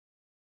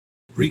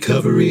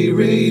Recovery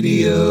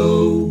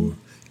Radio,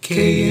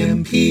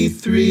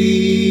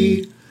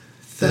 KMP3,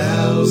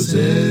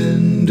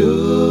 Thousand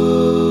Oaks.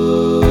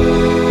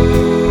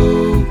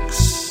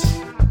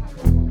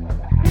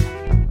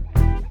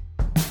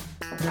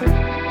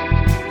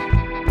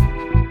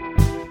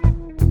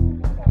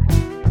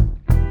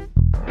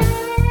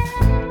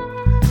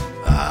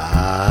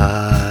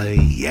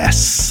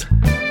 Yes.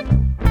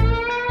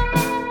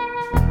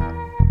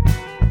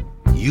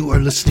 You are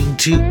listening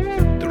to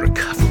the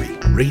Recovery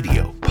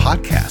Radio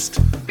podcast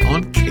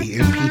on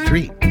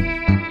KMP3.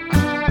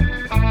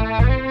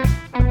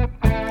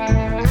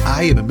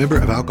 I am a member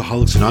of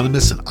Alcoholics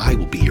Anonymous, and I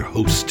will be your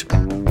host. You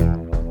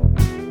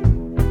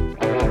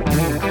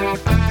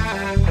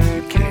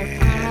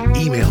can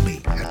email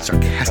me at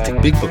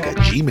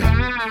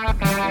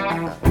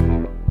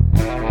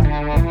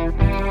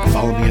sarcasticbigbook@gmail.com.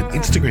 Follow me on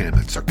Instagram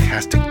at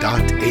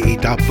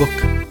sarcastic.aa.book.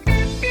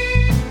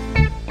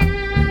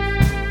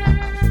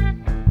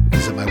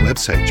 Visit my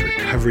website,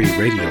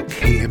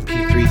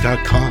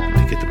 recoveryradiokmp3.com.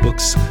 To get the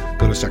books,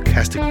 go to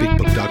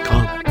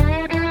sarcasticbigbook.com.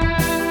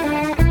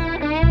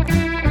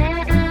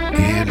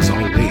 And as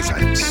always, I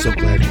am so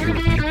glad you're here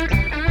with me.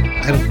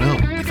 I don't know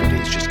if your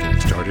day is just getting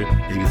started.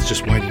 Maybe it's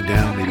just winding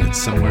down. Maybe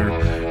it's somewhere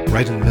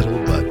right in the middle.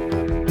 But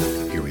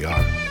here we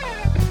are.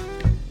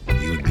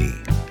 You and me.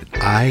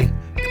 And I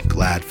am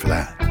glad for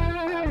that.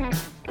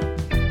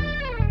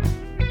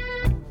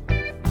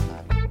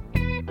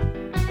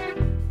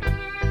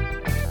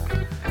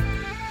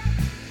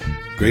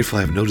 Grateful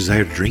I have no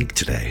desire to drink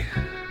today.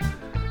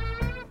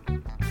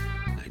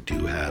 I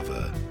do have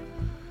a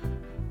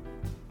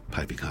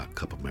piping hot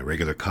cup of my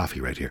regular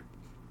coffee right here.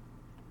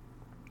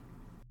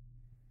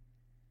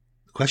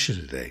 The question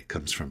today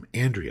comes from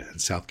Andrea in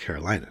South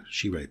Carolina.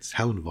 She writes,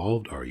 how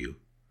involved are you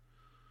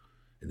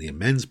in the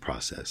amends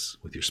process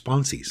with your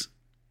sponsees?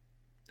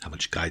 How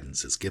much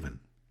guidance is given?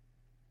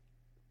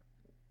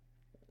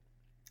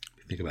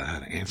 Think about how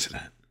to answer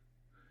that.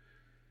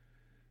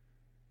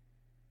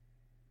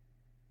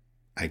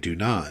 I do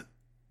not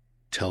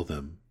tell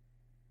them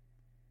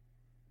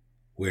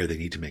where they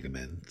need to make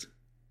amends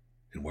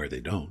and where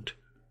they don't.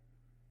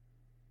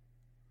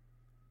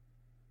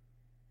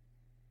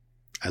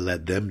 I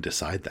let them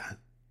decide that.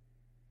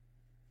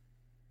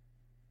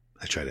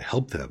 I try to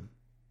help them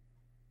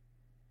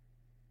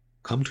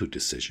come to a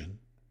decision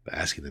by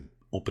asking them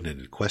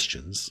open-ended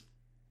questions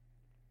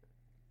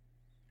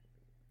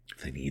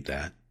if they need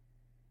that.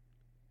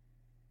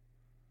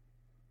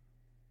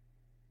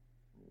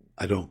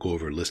 I don't go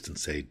over a list and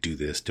say, do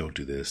this, don't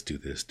do this, do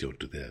this, don't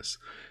do this.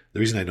 The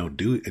reason I don't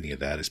do any of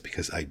that is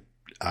because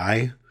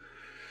I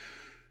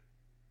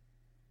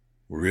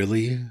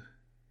really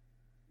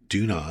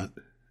do not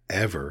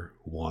ever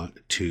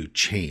want to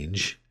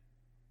change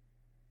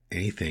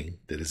anything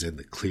that is in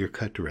the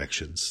clear-cut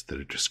directions that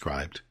are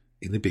described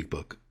in the Big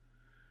Book.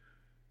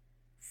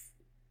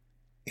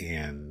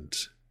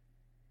 And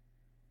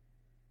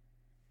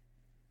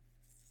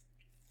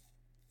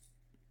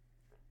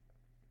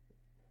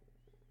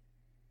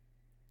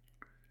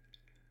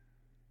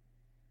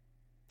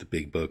the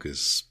Big Book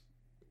is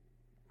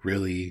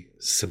really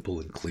simple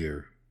and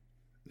clear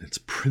in its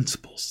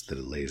principles that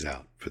it lays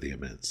out for the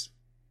amends.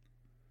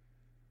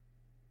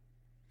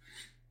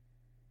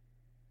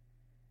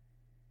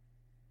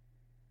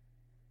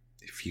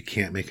 If you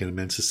can't make an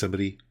amends to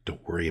somebody,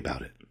 don't worry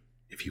about it.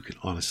 If you can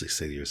honestly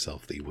say to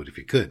yourself that you would if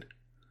you could.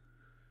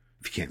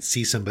 If you can't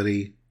see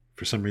somebody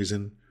for some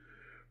reason,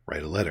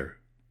 write a letter.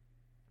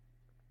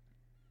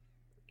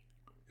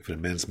 If an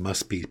amends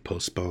must be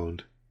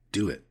postponed,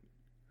 do it.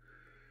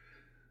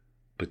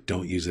 But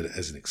don't use it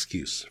as an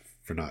excuse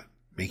for not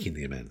making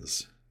the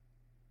amends.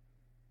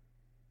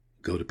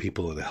 Go to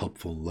people in a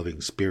helpful and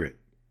loving spirit.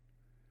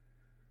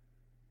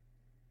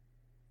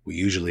 We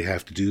usually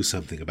have to do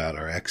something about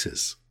our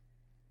exes.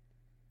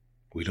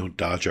 We don't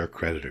dodge our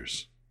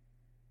creditors.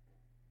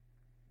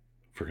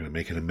 If we're going to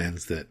make an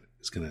amends that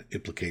is going to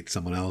implicate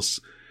someone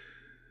else,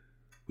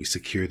 we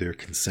secure their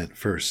consent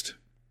first.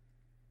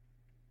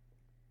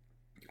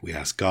 We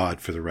ask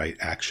God for the right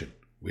action.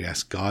 We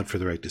ask God for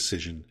the right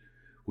decision.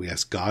 We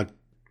ask God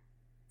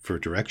for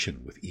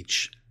direction with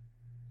each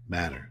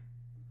matter.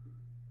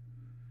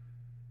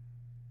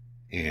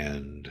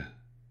 And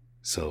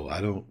so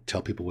I don't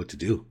tell people what to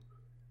do.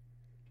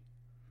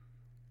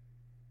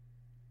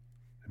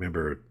 I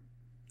remember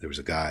there was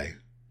a guy,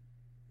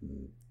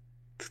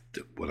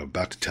 what I'm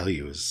about to tell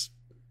you is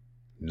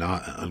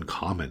not an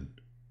uncommon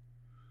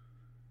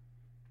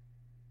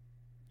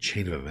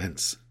chain of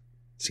events.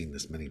 I've seen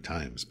this many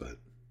times, but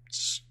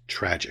it's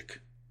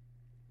tragic.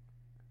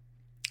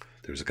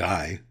 There was a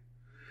guy,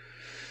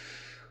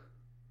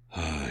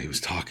 he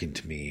was talking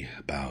to me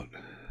about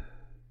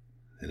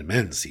an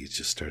amends. He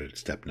just started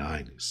step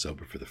 9. He was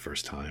sober for the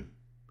first time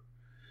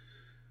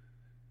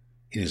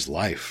in his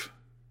life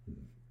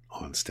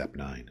on step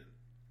 9.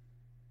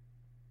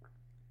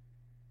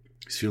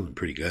 He's feeling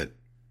pretty good.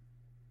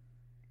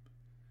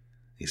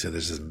 He said,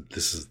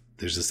 there's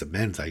this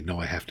amends I know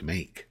I have to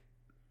make.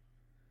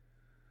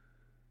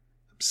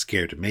 I'm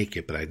scared to make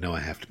it, but I know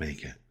I have to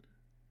make it.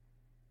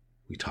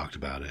 We talked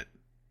about it,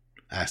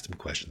 asked him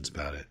questions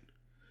about it.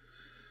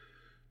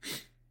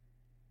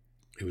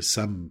 It was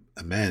some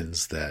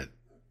amends that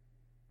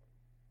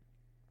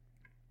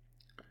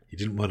he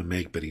didn't want to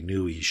make, but he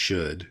knew he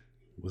should.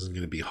 He wasn't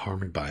going to be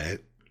harmed by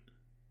it.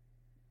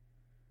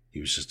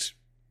 He was just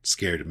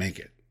scared to make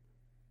it.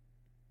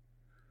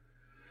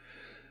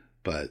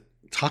 But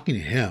talking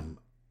to him,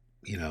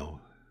 you know,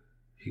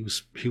 he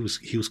was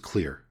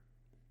clear.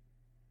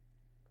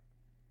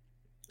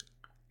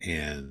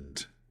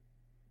 And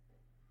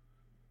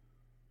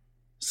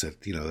said,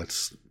 you know,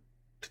 that's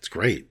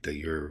great that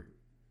you're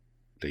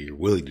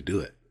willing to do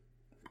it.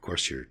 Of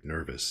course you're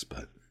nervous,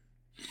 but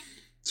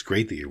it's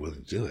great that you're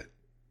willing to do it.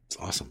 It's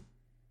awesome.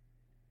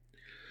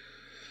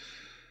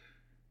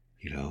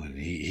 You know, and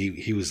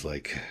he was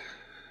like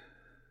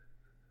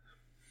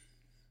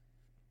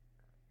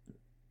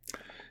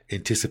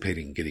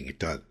anticipating getting it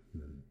done.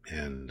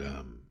 And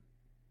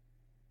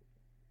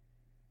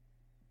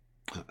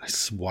I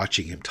was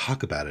watching him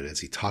talk about it as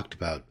he talked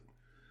about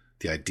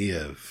the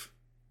idea of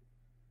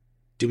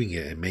doing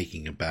it and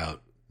making it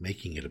about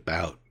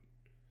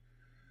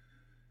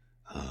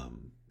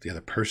the other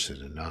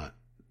person and not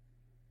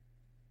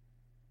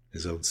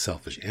his own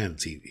selfish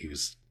ends. He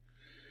was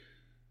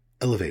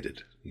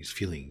elevated. He was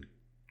feeling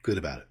good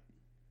about it.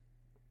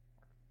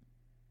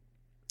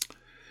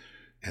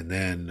 And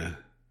then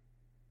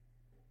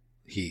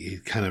he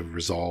kind of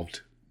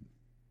resolved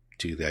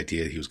to the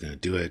idea that he was going to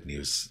do it, and he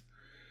was,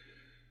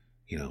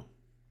 you know,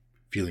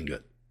 feeling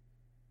good.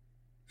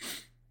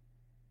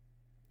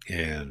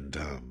 And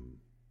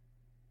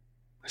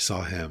I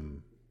saw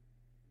him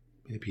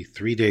maybe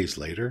 3 days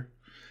later,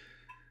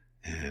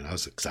 and I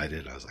was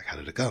excited. I was like, how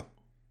did it go?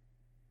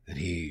 And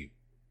he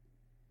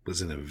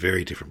was in a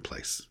very different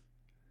place.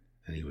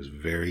 And he was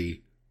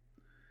very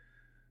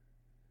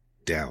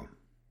down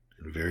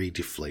and very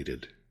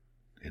deflated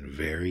and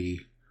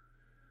very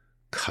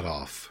cut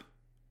off.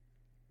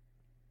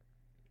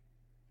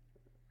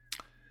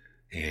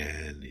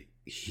 And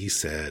he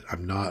said,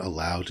 I'm not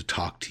allowed to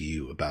talk to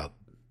you about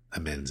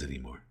amends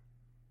anymore.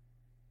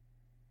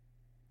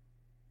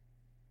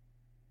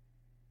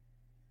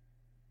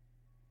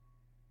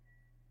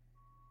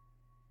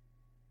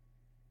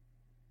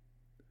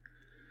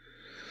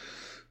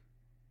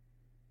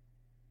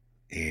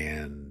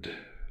 And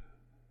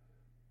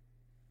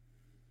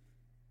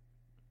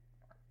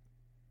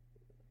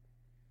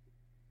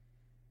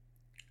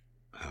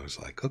I was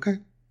like, okay.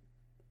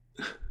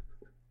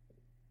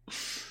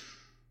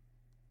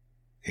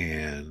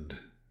 And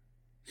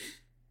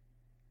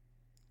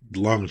the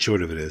long and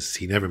short of it is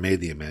he never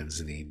made the amends,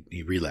 and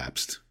he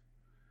relapsed.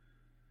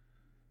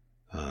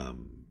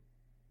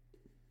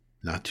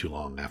 Not too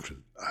long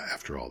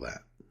after all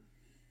that.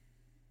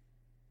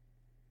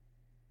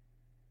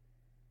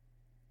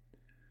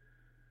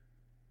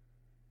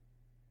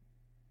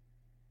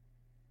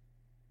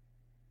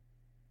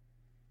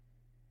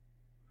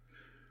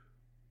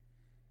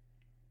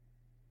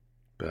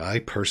 But I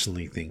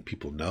personally think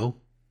people know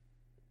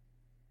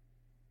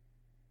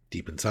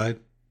deep inside.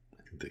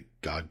 I think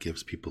that God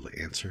gives people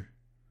the answer.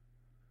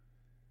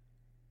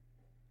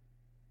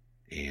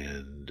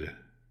 And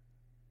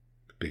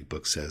the big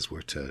book says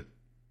there's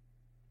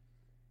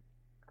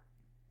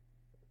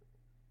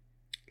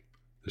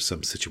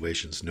some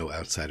situations no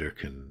outsider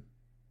can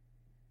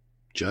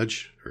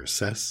judge or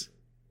assess.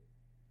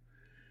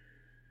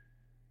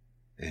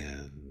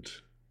 And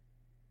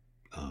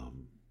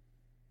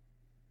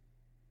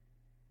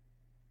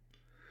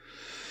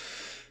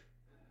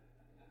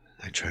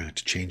I try not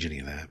to change any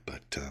of that,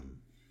 but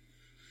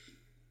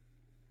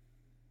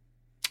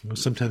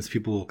sometimes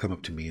people will come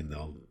up to me and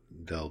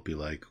they'll be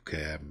like,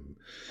 okay,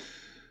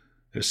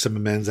 there's some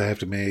amends I have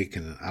to make,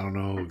 and I don't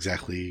know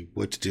exactly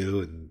what to do,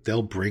 and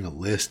they'll bring a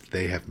list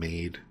they have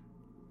made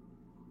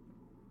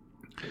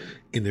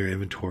in their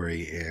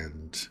inventory,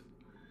 and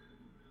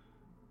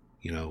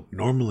you know,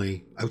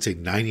 normally I would say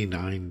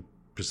 99%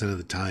 of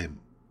the time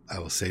I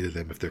will say to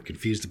them, if they're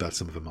confused about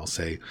some of them, I'll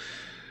say,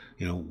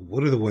 you know,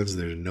 what are the ones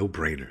that are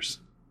no-brainers?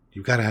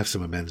 You've got to have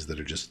some amends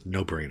that are just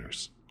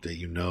no-brainers, that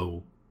you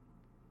know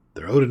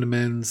they're owed an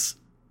amends,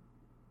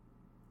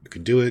 you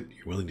can do it,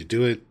 you're willing to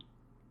do it,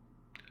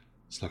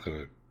 it's not going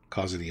to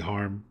cause any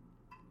harm.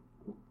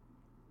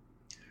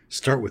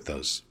 Start with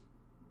those.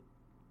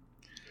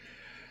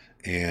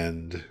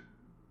 And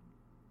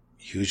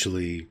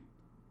usually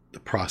the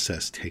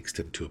process takes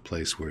them to a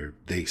place where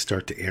they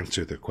start to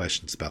answer their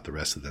questions about the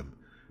rest of them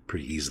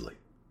pretty easily.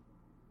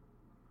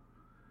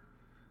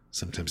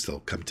 Sometimes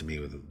they'll come to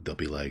me they'll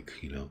be like,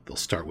 you know, they'll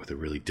start with a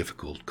really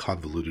difficult,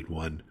 convoluted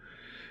one,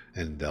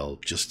 and they'll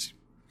just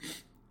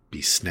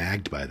be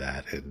snagged by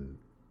that and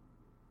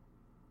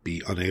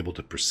be unable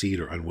to proceed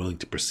or unwilling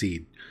to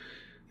proceed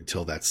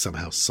until that's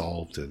somehow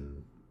solved.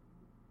 And,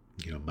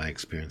 you know, my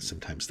experience,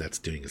 sometimes that's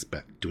doing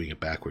it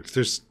backwards.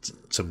 There's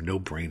some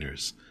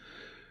no-brainers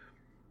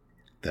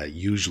that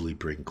usually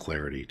bring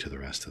clarity to the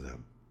rest of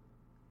them.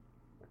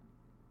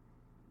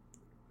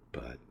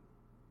 But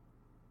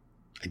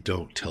I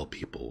don't tell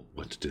people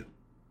what to do.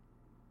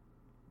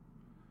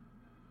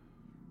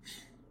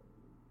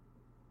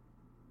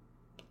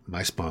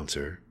 my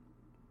sponsor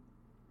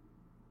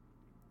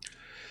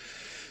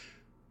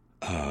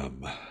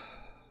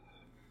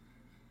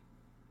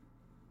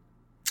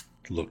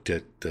looked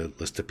at the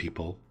list of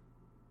people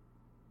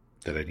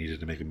that I needed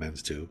to make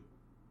amends to,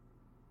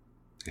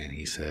 and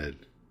he said,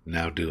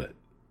 now do it.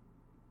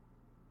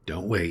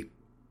 Don't wait.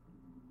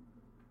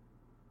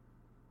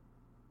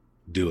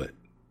 Do it.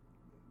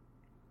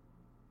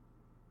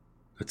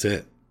 That's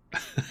it.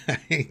 I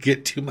didn't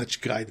get too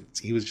much guidance.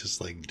 He was just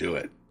like, do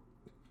it.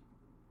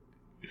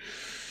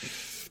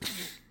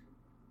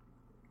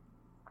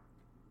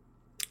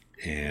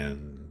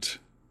 And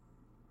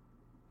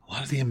a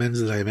lot of the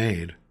amends that I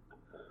made,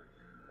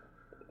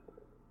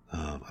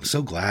 I'm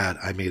so glad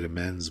I made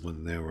amends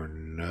when there were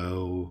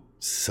no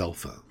cell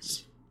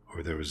phones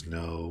or there was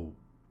no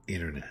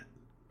internet,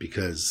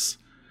 because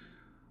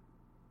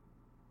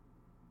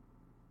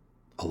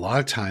a lot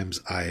of times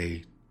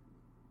I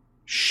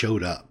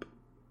showed up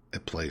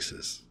at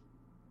places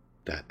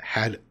that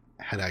had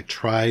I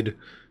tried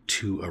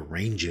to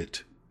arrange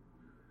it,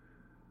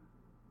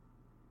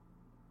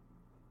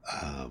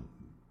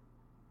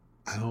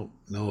 I don't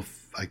know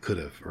if I could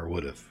have or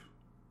would have.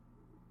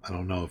 I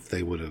don't know if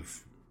they would have.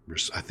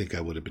 I think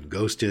I would have been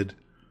ghosted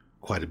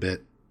quite a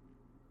bit.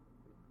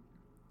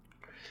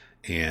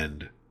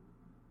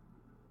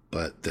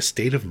 But the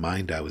state of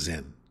mind I was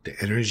in, the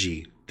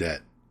energy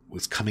that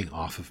was coming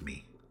off of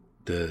me,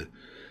 the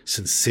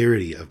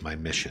sincerity of my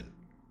mission,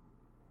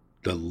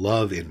 the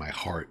love in my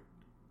heart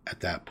at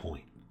that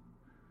point,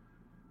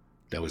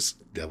 that was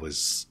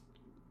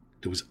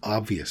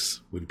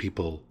obvious when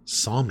people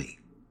saw me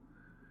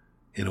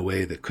in a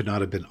way that could not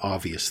have been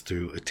obvious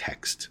through a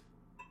text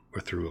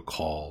or through a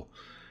call,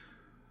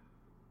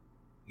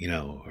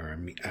 or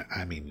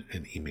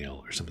an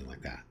email or something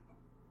like that.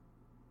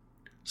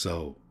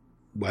 So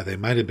while they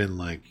might have been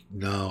like,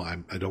 no,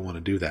 I don't want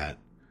to do that,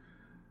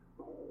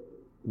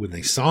 when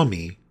they saw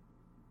me,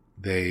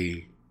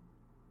 they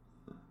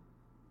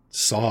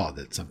saw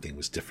that something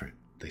was different.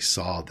 They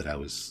saw that I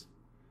was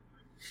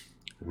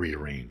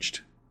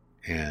rearranged.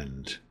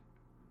 And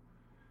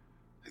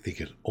I think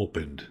it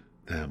opened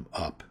them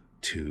up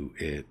to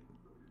it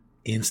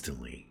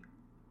instantly,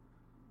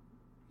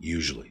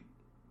 usually.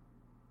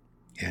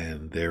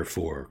 And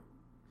therefore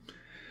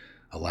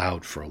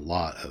allowed for a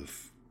lot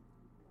of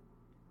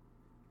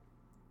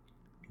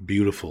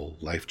beautiful,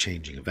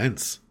 life-changing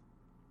events.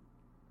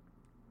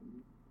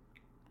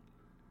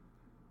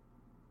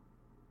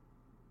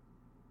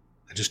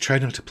 I just try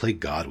not to play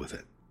God with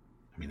it.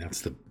 I mean,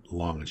 that's the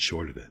long and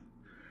short of it.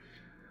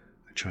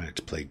 I try not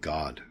to play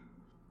God.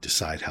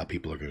 Decide how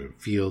people are going to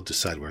feel,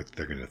 decide what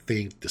they're going to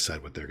think,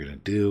 decide what they're going to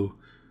do.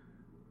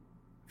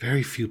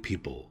 Very few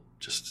people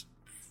just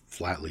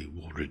flatly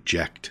will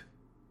reject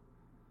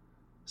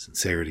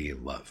sincerity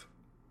and love.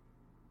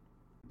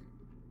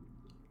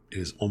 It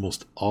is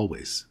almost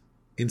always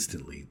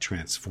instantly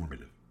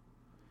transformative.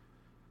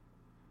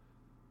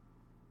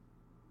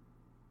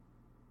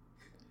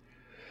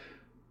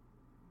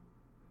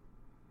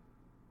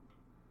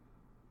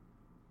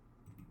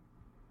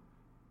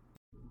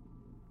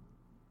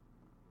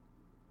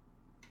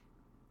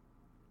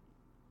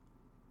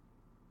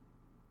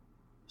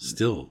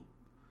 Still,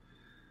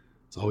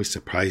 it's always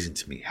surprising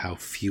to me how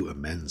few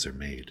amends are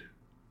made.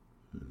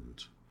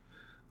 And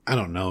I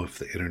don't know if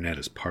the internet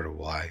is part of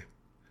why.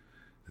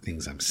 The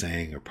things I'm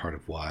saying are part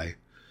of why.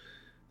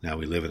 Now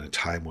we live in a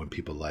time when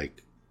people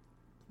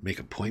make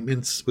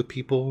appointments with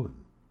people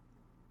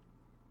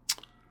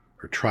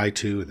or try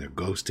to, and they're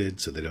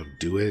ghosted, so they don't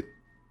do it.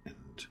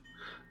 And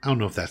I don't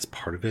know if that's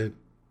part of it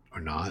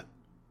or not,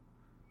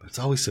 but it's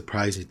always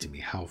surprising to me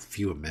how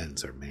few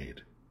amends are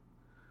made.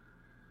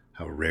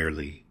 How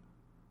rarely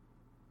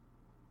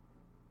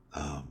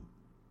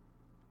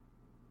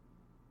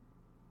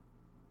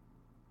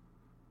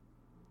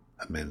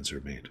amends are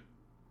made.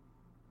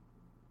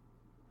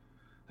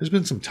 There's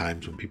been some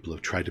times when people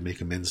have tried to make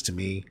amends to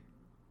me,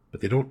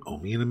 but they don't owe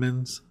me an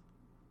amends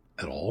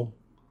at all.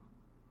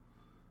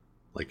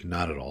 Like,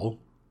 not at all.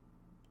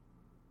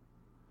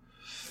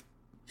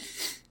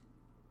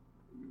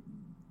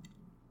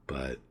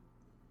 But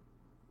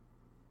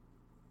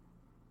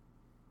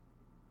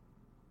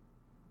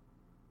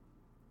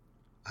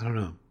I don't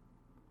know.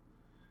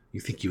 You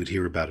think you would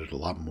hear about it a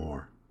lot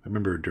more. I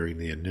remember during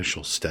the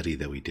initial study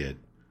that we did,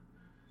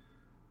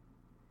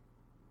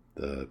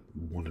 the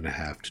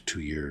 1.5 to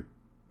 2 year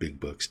big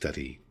book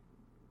study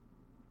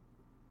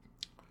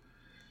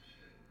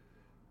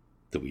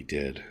that we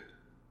did,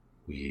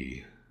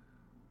 we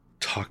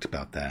talked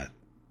about that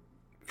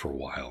for a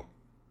while.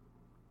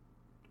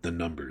 The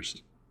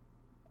numbers.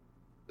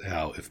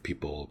 How if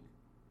people,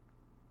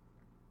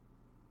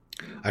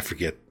 I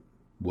forget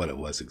what it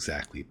was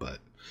exactly, but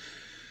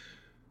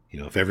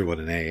if everyone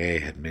in AA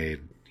had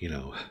made,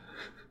 a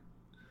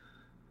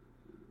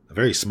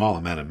very small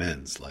amount of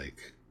amends,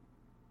 like,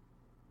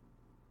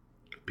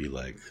 be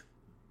like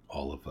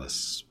all of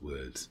us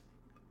would,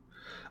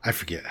 I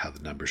forget how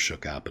the numbers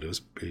shook out, but it was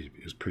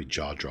pretty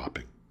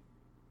jaw-dropping.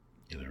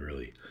 It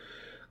really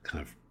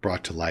kind of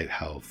brought to light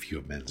how few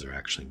amends are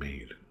actually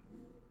made.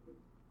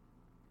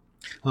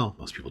 Well,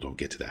 most people don't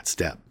get to that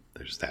step.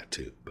 There's that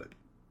too. But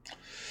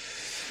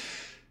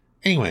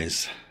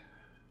anyways,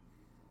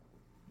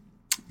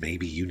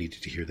 maybe you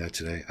needed to hear that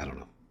today. I don't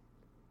know.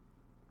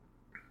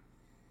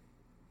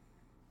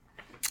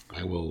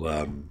 I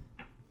will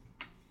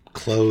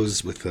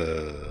close with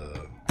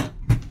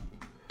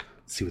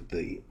see what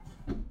the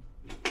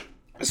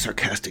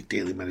Sarcastic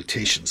Daily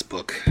Meditations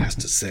book has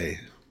to say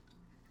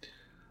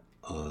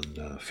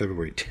on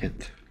February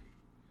 10th.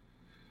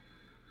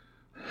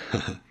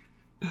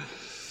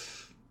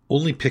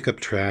 Only pick up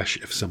trash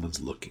if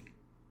someone's looking.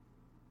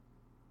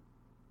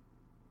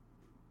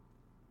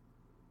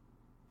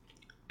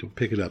 Don't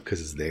pick it up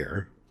because it's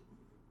there.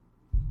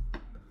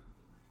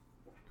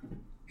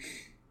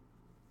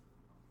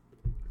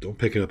 Don't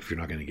pick it up if you're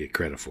not going to get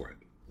credit for it.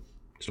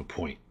 There's no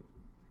point.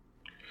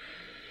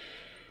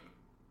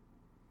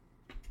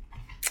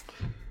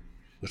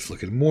 Let's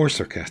look at more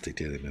Sarcastic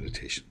Daily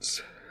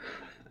Meditations.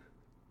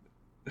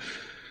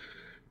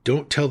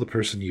 Don't tell the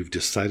person you've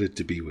decided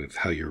to be with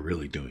how you're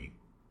really doing.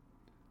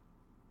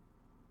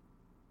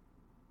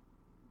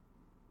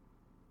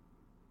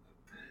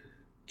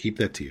 Keep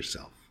that to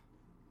yourself.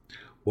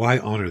 Why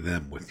honor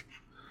them with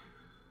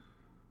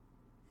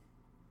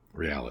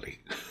reality?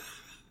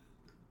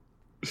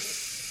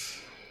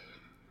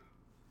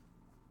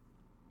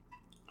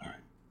 All right.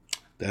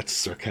 That's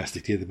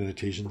Sarcastic Daily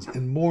Meditations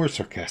and more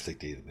Sarcastic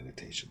Daily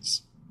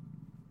Meditations.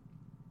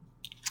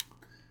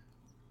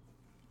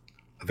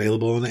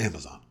 Available on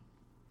Amazon.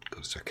 Go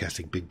to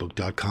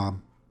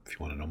sarcasticbigbook.com if you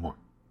want to know more.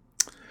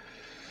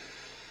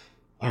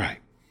 All right.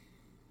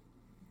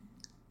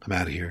 I'm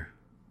out of here.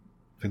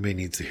 If anybody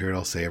needs to hear it,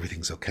 I'll say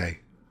everything's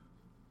okay.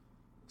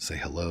 Say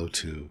hello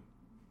to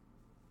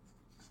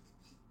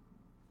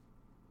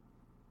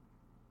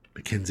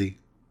Mackenzie,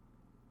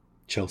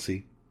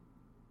 Chelsea,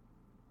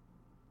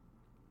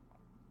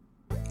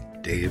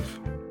 Dave,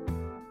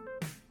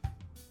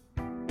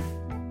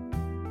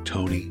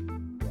 Tony.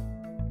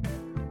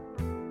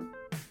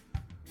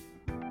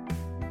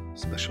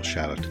 Special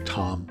shout out to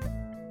Tom.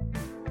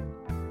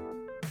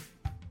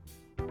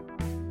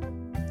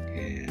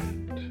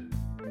 And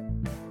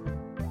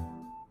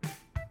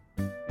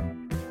yeah,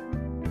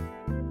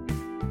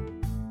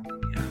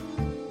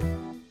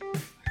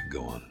 I can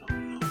go on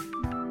and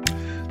on.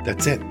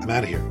 That's it. I'm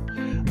out of here.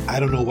 I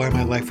don't know why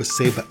my life was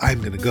saved, but I'm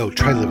going to go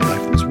try to live a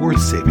life that was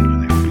worth saving,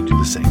 and I hope you do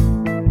the same.